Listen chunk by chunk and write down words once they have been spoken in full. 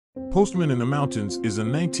Postman in the Mountains is a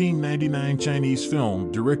 1999 Chinese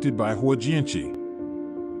film directed by Hua Jianqi.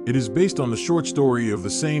 It is based on the short story of the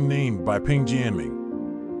same name by Peng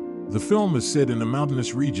Jianming. The film is set in the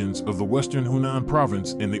mountainous regions of the western Hunan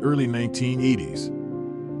province in the early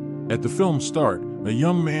 1980s. At the film's start, a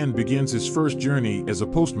young man begins his first journey as a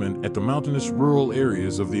postman at the mountainous rural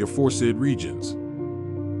areas of the aforesaid regions.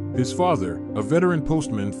 His father, a veteran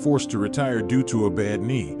postman forced to retire due to a bad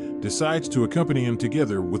knee, decides to accompany him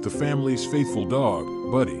together with the family's faithful dog,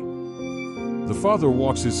 Buddy. The father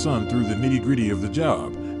walks his son through the nitty-gritty of the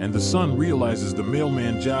job, and the son realizes the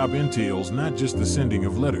mailman job entails not just the sending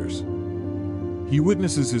of letters. He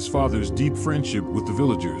witnesses his father's deep friendship with the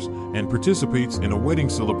villagers and participates in a wedding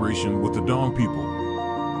celebration with the Dong people.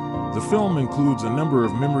 The film includes a number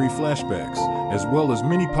of memory flashbacks, as well as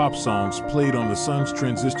many pop songs played on the son's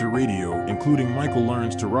transistor radio, including Michael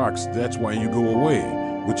Learns to Rock's That's Why You Go Away,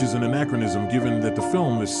 which is an anachronism given that the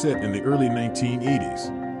film is set in the early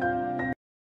 1980s.